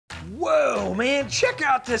Whoa, man, check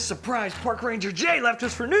out this surprise Park Ranger Jay left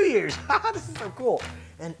us for New Year's. This is so cool.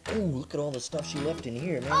 And, oh, look at all the stuff she left in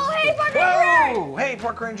here, man. Oh, hey, Park Ranger! Whoa! Hey,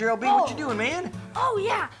 Park Ranger LB, what you doing, man? Oh,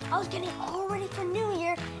 yeah, I was getting all ready for New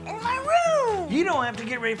Year in my room. You don't have to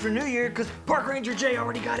get ready for New Year because Park Ranger Jay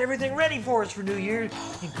already got everything ready for us for New Year,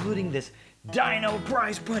 including this Dino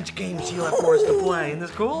Prize Punch game she left for us to play. Isn't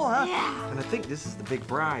this cool, huh? Yeah. And I think this is the big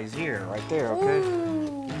prize here, right there, okay? Ooh.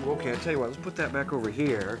 Okay, I'll tell you what, let's put that back over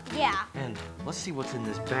here. Yeah. And let's see what's in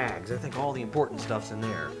this bag, 'cause I think all the important stuff's in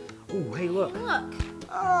there. Oh, hey, look. Look.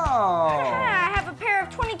 Oh. I have a pair of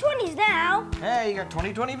 2020s now. Hey, you got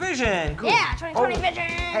 20/20 vision. Cool. Yeah, 20/20 vision.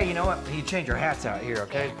 Hey, you know what? You change your hats out here,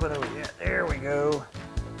 okay? Put over, yeah, there we go.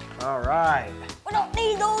 All right. We don't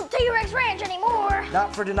need the old T-Rex Ranch anymore.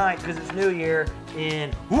 Not for tonight, because it's New Year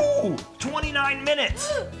in, 29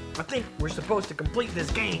 minutes. I think we're supposed to complete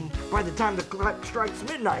this game by the time the clock strikes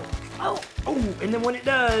midnight. Oh, and then when it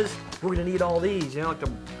does, we're gonna need all these, you know, like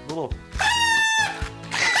the little...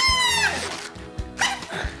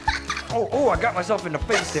 Oh, I got myself in the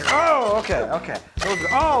face there. Oh, okay. Those are,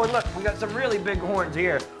 oh, and look, we got some really big horns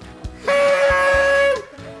here.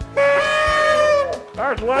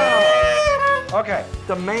 That's loud. Okay,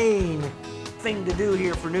 the main thing to do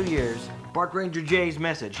here for New Year's, Park Ranger Jay's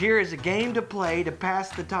message. Here is a game to play to pass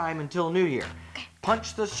the time until New Year.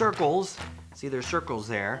 Punch the circles, see there's circles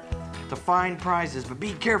there, to find prizes, but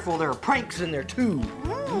be careful, there are pranks in there too.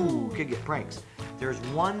 Ooh, could get pranks. There's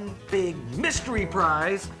one big mystery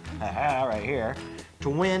prize, right here, to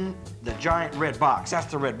win the giant red box. That's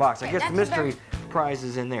the red box. I guess the mystery prize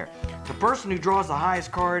is in there. The person who draws the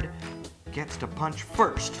highest card gets to punch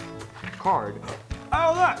first. Card.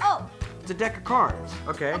 Oh, look! Oh. It's a deck of cards.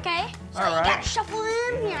 Okay. Okay. So all you right. gotta shuffle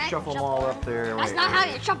them. Yeah, shuffle them all up there. That's not how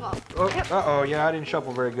you shuffle. Oh, uh-oh, yeah, I didn't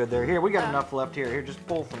shuffle very good there. Here, we got enough left here. Here, just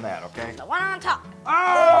pull from that, okay? The one on top. Oh,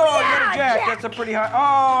 I got a yeah, jack. That's a pretty high.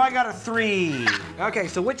 Oh, I got a 3. Okay,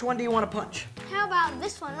 so which one do you want to punch? How about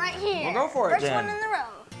this one right here? Well, go for it First then. one in the row.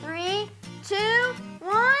 3, 2,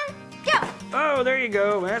 1, go. Oh, there you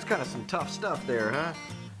go. That's kind of some tough stuff there, huh?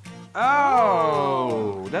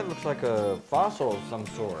 Oh, that looks like a fossil of some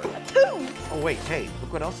sort. A 2. Oh, wait, hey,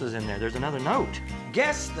 look what else is in there. There's another note.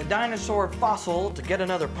 Guess the dinosaur fossil to get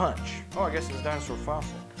another punch. Oh, I guess it's dinosaur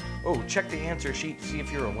fossil. Oh, check the answer sheet to see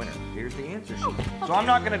if you're a winner. Here's the answer sheet. Okay. So I'm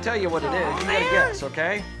not going to tell you what it is. You got to guess,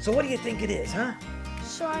 okay? So what do you think it is, huh?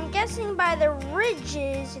 So I'm guessing by the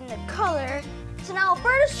ridges and the color, it's an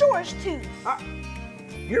Albertosaurus tooth.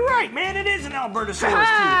 You're right, man. It is an Albertosaurus tooth. Okay.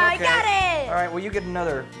 I got it. All right, well, you get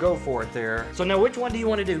another go for it there. So now which one do you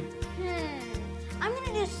want to do? I'm going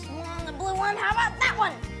to do one, the blue one. How about that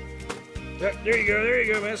one? There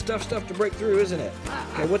you go, man. Stuff to break through, isn't it?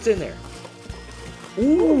 Okay, what's in there?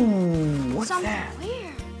 Ooh, what's something that?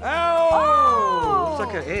 Weird. Oh,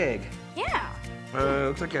 looks like an egg. Yeah.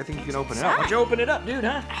 Looks like I think you can open it up. Why don't you open it up, dude,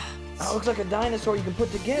 huh? Oh, looks like a dinosaur you can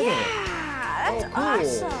put together. Yeah, that's cool.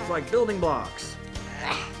 awesome. It's like building blocks.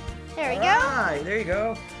 There we go. Right, there you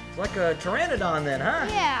go. It's like a pteranodon then, huh?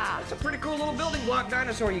 Yeah. That's a pretty cool little building block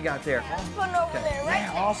dinosaur you got there. Let's put it over there, right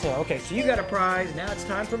Yeah, there. awesome. Okay, so you got a prize. Now it's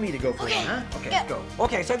time for me to go for one, huh? Okay, let's go.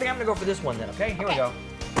 Okay, so I think I'm gonna go for this one then, okay? Here we go.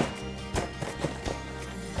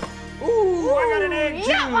 Ooh, I got an egg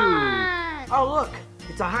too. One. Oh, look,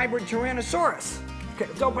 it's a hybrid Tyrannosaurus. Okay,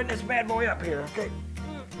 let's open this bad boy up here, okay?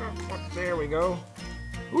 There we go.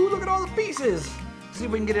 Ooh, look at all the pieces. See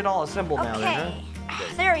if we can get it all assembled now then, huh?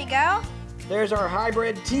 There we go. There's our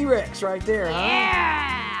hybrid T-Rex right there, huh?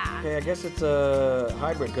 Yeah. Okay, I guess it's a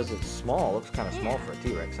hybrid because it's small. Looks kind of small for a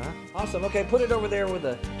T-Rex, huh? Awesome. Okay, put it over there with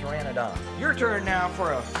the Pteranodon. Your turn now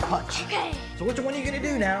for a punch. Okay. So which one are you gonna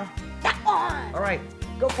do now? That one. All right,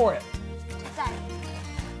 go for it. That.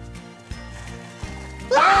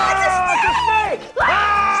 Ah, it's a snake!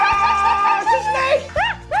 Ah, it's a snake!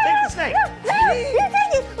 Take the snake.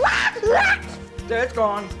 There, it's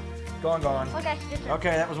gone. Gone. Okay. Okay,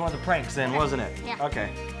 that was one of the pranks then, wasn't it? Yeah. Okay.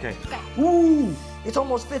 Ooh, it's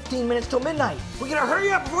almost 15 minutes till midnight. We gotta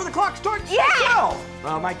hurry up before the clock starts. Yeah.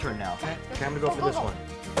 12. My turn now. Okay, I'm gonna go for this one.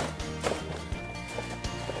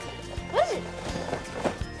 What is it?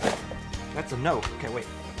 That's a note. Okay, wait.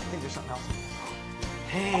 I think there's something else.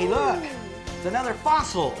 Hey, look. It's another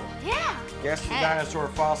fossil. Yeah. Guess the dinosaur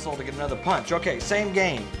fossil to get another punch. Okay, same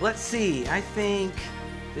game. Let's see. I think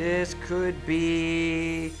this could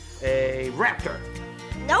be a raptor.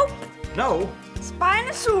 Nope. No.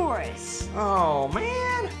 Spinosaurus. Oh,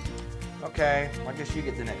 man. Okay, I guess you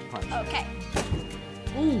get the next punch. Okay.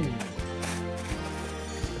 Ooh.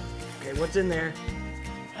 Okay, what's in there?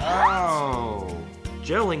 Oh,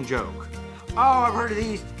 gelling joke. Oh, I've heard of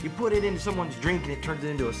these. You put it into someone's drink and it turns it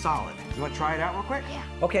into a solid. You want to try it out real quick? Yeah.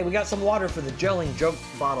 Okay, we got some water for the gelling joke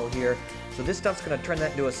bottle here. So this stuff's gonna turn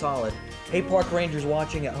that into a solid. Hey, park rangers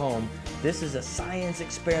watching at home, this is a science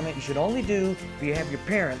experiment you should only do if you have your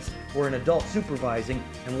parents or an adult supervising.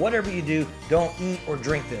 And whatever you do, don't eat or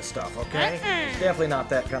drink this stuff, okay? It's definitely not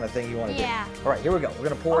that kind of thing you want to do. All right, here we go. We're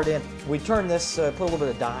gonna pour it in. We turn this, put a little bit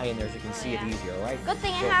of dye in there so you can see it easier, all right? Good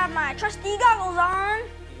thing I have my trusty goggles on.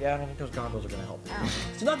 Yeah, I don't think those goggles are gonna help.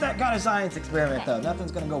 It's not that kind of science experiment though.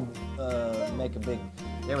 Nothing's gonna go make a big.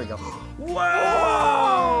 There we go.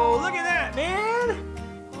 Whoa! Look at that, man!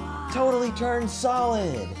 Wow. Totally turned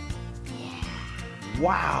solid. Yeah.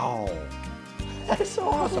 Wow. That's so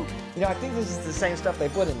awesome. You know, I think this is the same stuff they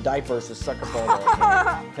put in diapers to suck a bowl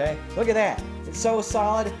out. Okay? Look at that. It's so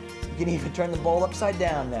solid, you can even turn the bowl upside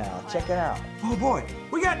down now. Check it out. Oh boy,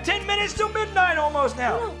 we got 10 minutes till midnight almost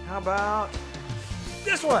now. How about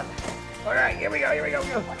this one? All right, here we go, here we go.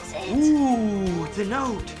 What is it? Ooh, it's a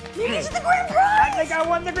note. Maybe it's the grand prize. I think I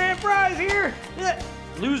won the grand prize here.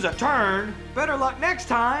 Lose a turn. Better luck next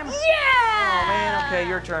time. Yeah. Oh man, okay,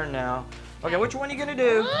 your turn now. Okay, which one are you gonna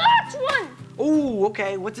do? Last one. Ooh,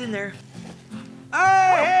 okay, what's in there?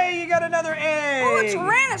 Hey, you got another egg. Oh, it's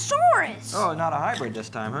Tyrannosaurus. Oh, not a hybrid this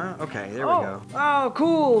time, huh? Okay, there we go. Oh,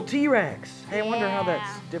 cool, T-Rex. Hey, I wonder how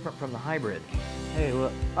that's different from the hybrid. Hey,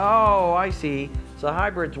 look. Oh, I see. So the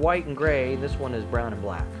hybrid's white and gray, this one is brown and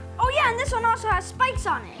black. Oh yeah, and this one also has spikes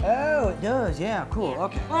on it. Oh, it does, yeah, cool,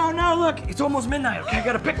 okay. Oh no, look, it's almost midnight. Okay, I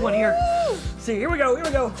gotta pick one here. See, here we go, here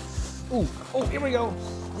we go. Ooh, oh, here we go.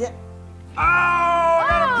 Yeah. Oh, I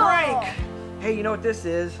got a break. Hey, you know what this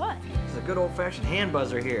is? What? It's a good old-fashioned hand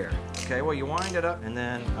buzzer here. Okay, well, you wind it up and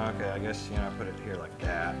then, okay, I guess, you know, put it here like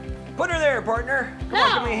that. Put her there, partner. Come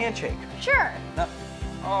on, give me a handshake. Sure. No.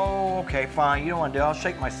 Oh, okay, fine. You don't want to do it. I'll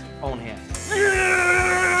shake my own hand.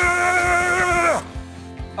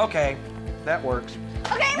 Okay, that works.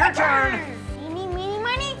 Okay, your turn. Eeny, meeny,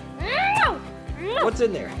 miny. No. What's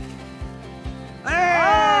in there?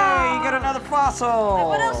 Hey, you got another fossil. Wait,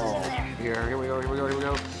 what else is in there? Here we go, here we go, here we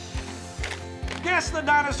go. Guess the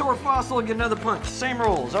dinosaur fossil and get another punch. Same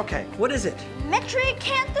rules. Okay, what is it?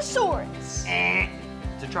 Metriacanthosaurus.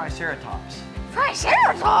 It's a triceratops.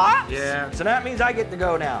 Triceratops? Yeah, so that means I get to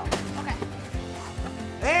go now. Okay.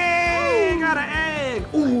 Hey, got an egg.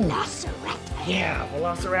 Ooh. Velociraptor. Yeah,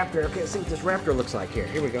 velociraptor. Okay, let's see what this raptor looks like here.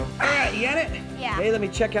 Here we go. All right, you got it? Yeah. Hey, let me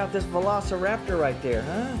check out this velociraptor right there,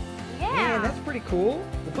 huh? Yeah. Man, that's pretty cool.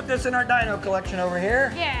 We'll put this in our dino collection over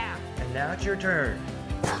here. Yeah. And now it's your turn.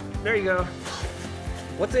 There you go.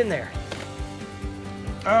 What's in there?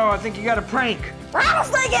 Oh, I think you got a prank.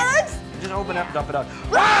 Rattlesnake eggs. Just open up, dump it out.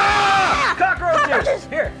 Ah! Cockroaches!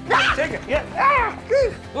 Here, take it. Yeah.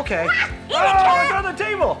 Okay. Eat it, Oh, cat. it's on the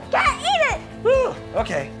table. Cat, eat it. Woo.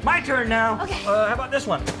 Okay, my turn now. Okay. How about this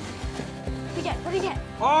one? What do you get? What do you get?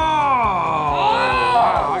 Oh!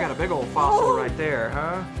 Wow, I got a big old fossil right there,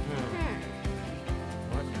 huh?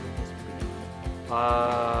 What could this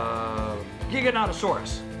be?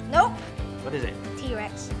 Giganotosaurus. Nope. What is it?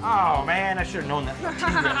 T-Rex. Oh man, I should have known that. T-Rex,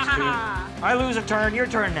 dude. I lose a turn. Your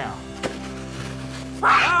turn now.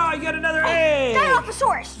 Oh, you got another egg.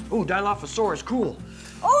 Dilophosaurus. Ooh, Dilophosaurus, cool.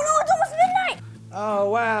 Oh no, it's almost midnight. Oh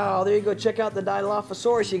wow, there you go. Check out the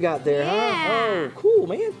Dilophosaurus you got there, huh? Yeah. Oh, cool,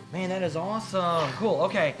 man. Man, that is awesome. Cool.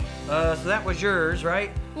 Okay, so that was yours,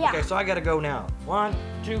 right? Yeah. Okay, so I gotta go now. 1,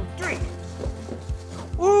 2, 3.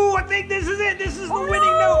 Ooh, I think this is it. This is the winning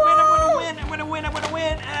note. Man, I'm gonna win. I'm gonna win. I'm gonna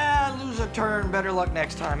win. Ah, lose a turn. Better luck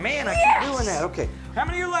next time. Man, I keep doing that. Okay, how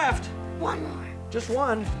many are left? One more. Just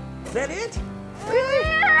one. Is that it? Really?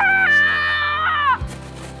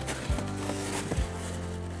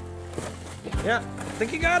 Yeah, I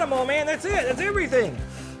think you got them all, man. That's it. That's everything.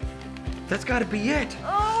 That's gotta be it.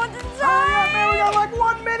 Oh, what's inside? Oh, yeah, man, we got like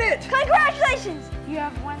 1 minute. Congratulations! You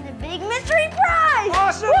have won the big mystery prize!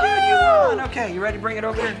 Awesome, dude, you won. Okay, you ready to bring it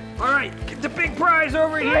over here? All right, get the big prize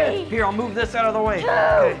over here. Three. Here, I'll move this out of the way. 2.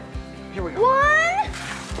 Okay, here we go. 1.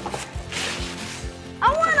 I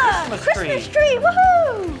want a Christmas tree!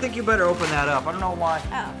 Woohoo! I think you better open that up. I don't know why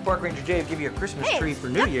Oh. Park Ranger Jay give you a Christmas Hey, tree it's for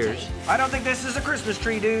New duct Year's. tape. I don't think this is a Christmas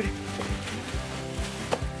tree, dude.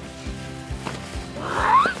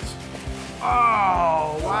 What?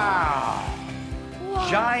 Oh, wow. Whoa.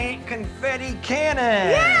 Giant confetti cannon.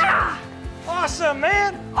 Yeah! Awesome,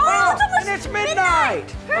 man. Oh, it's almost and it's midnight.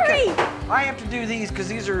 Hurry. Okay, I have to do these because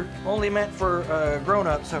these are only meant for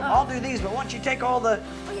grown-ups. So I'll do these, but once you take all the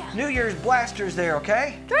New Year's blasters there,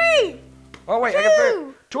 okay? 3. Oh, wait, I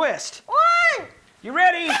got twist. 1. You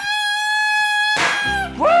ready?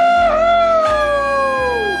 Woo!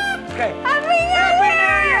 Okay. Happy New Year! Happy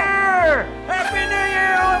New Year! Happy New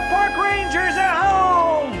Year, all Park Rangers!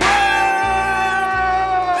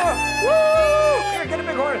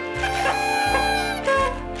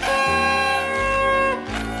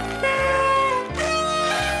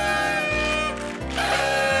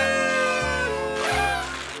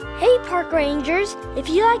 Park Rangers, if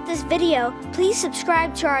you like this video, please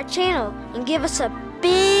subscribe to our channel and give us a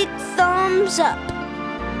big thumbs up.